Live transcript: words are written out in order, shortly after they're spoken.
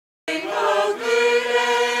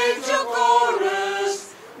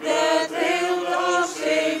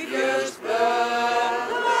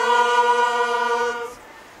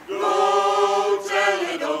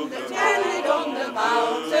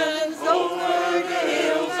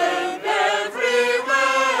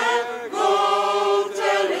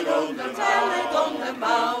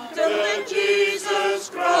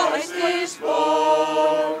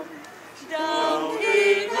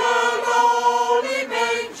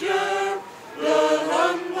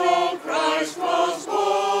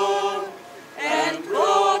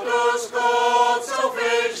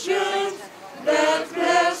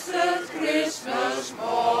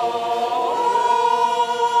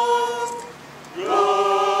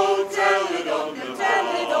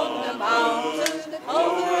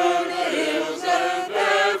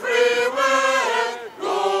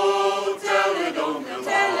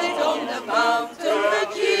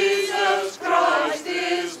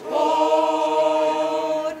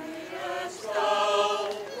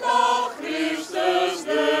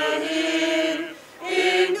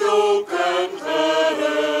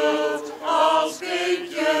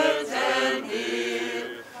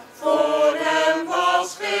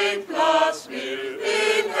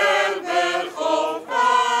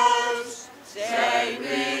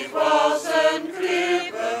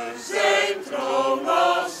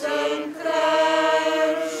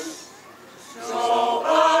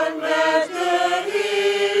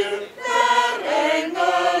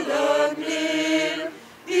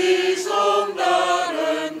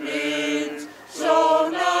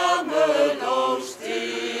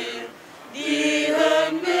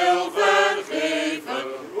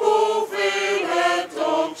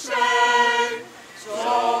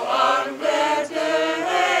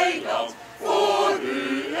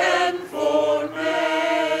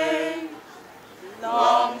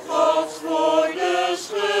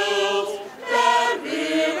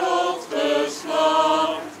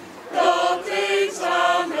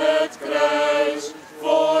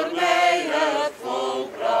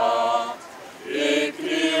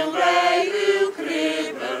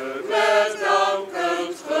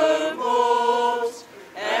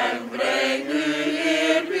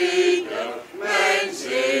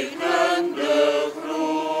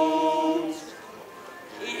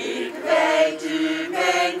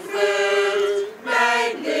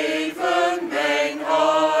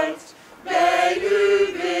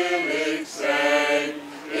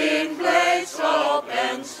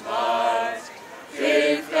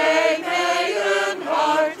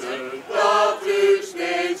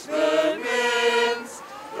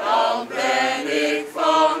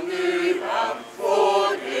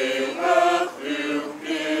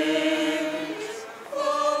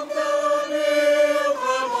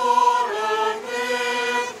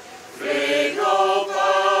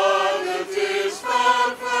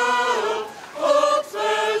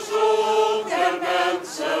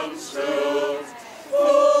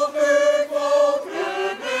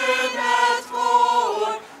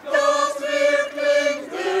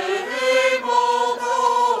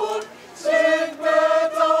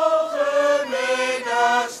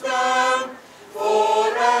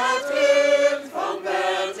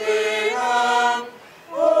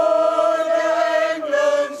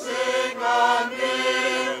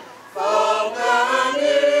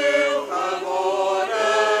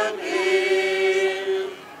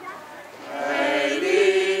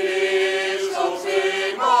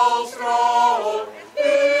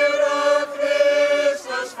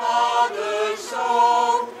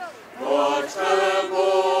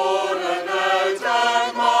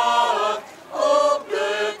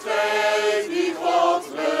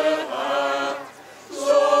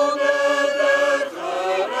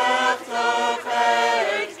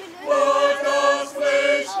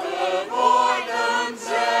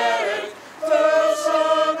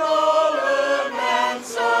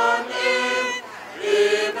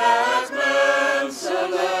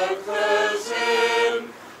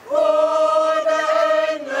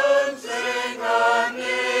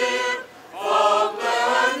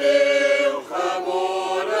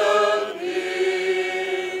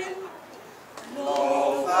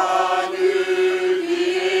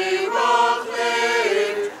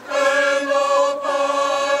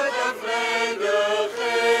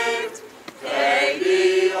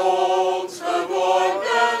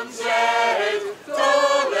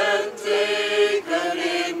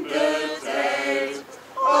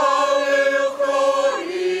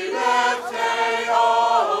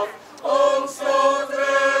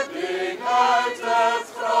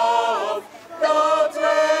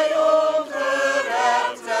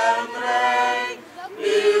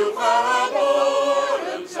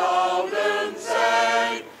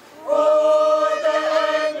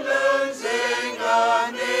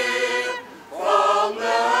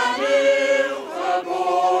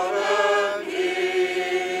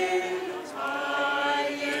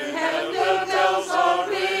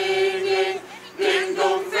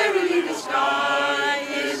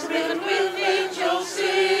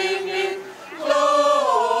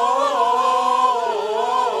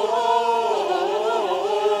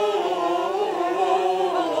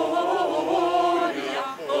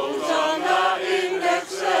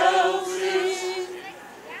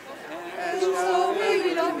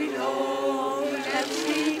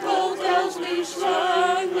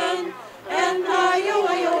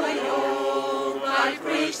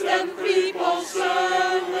feest en kriebels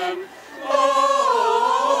zullen.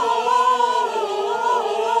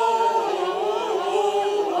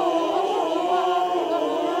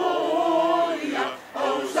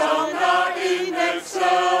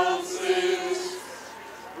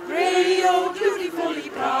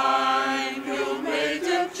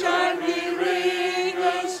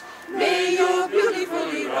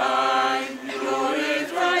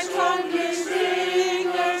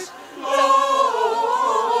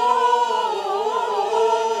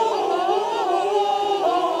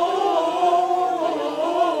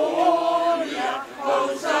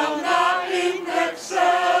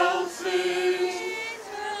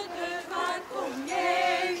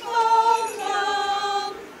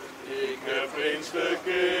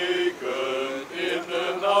 Gekeken in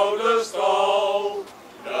een oude stal,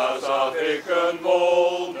 daar zag ik een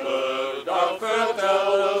wonder dat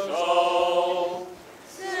vertellen zal.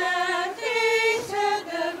 Zeg eens,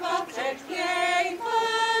 wat heb jij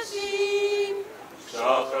gezien? Ik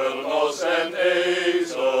zag een os en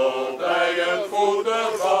ezel bij een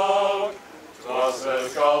voederbak. Het was er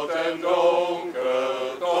koud en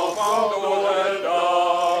donker, toch van door het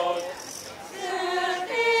dak.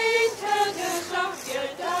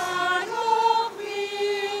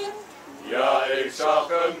 Ik zag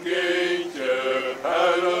een kindje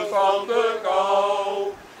huilen van de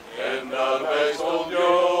kou, en daarbij stond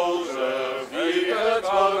Jozef die het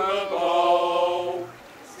arme bouw.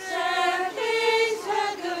 Zeg eens,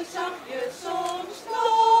 zag je soms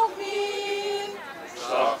nog meer? Ik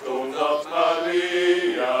zag toen dat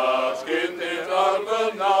Maria het kind in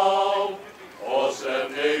armen nam, os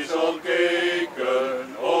en ezel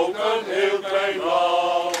keken, ook een heel klein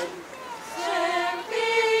lam.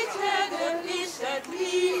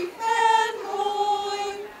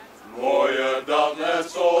 Mooier dan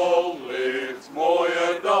het zonlicht,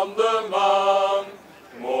 mooier dan de maan,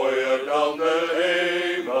 mooier dan de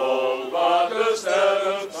hemel waar de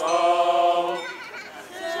sterren staan.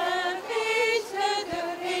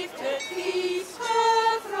 Heeft het iets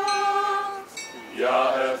gevraagd?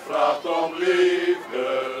 Ja, het vraagt om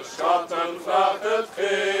liefde, schatten vraagt het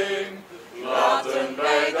geen. Laten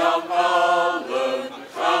wij dan allen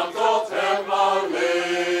gaan tot hem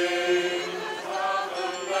alleen.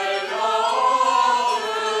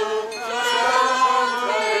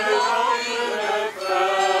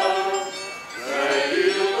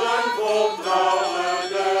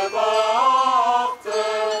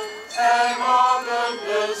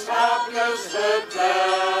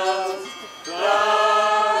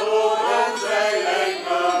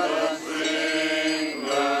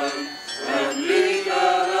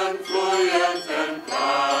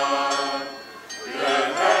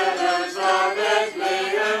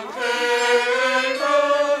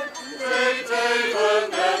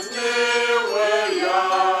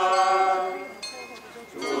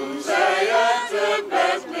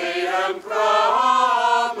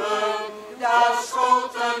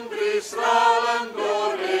 Stralen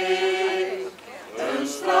doorheen, een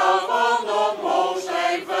straal van omhoog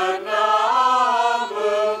zij vernamen,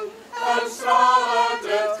 een straal uit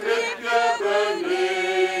het kribje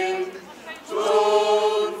beneden.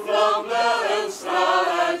 Toen vlamde een straal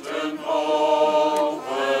uit hun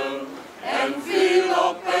ogen en viel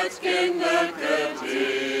op het kinderke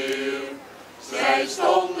neer. Zij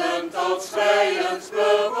stonden tot schreiend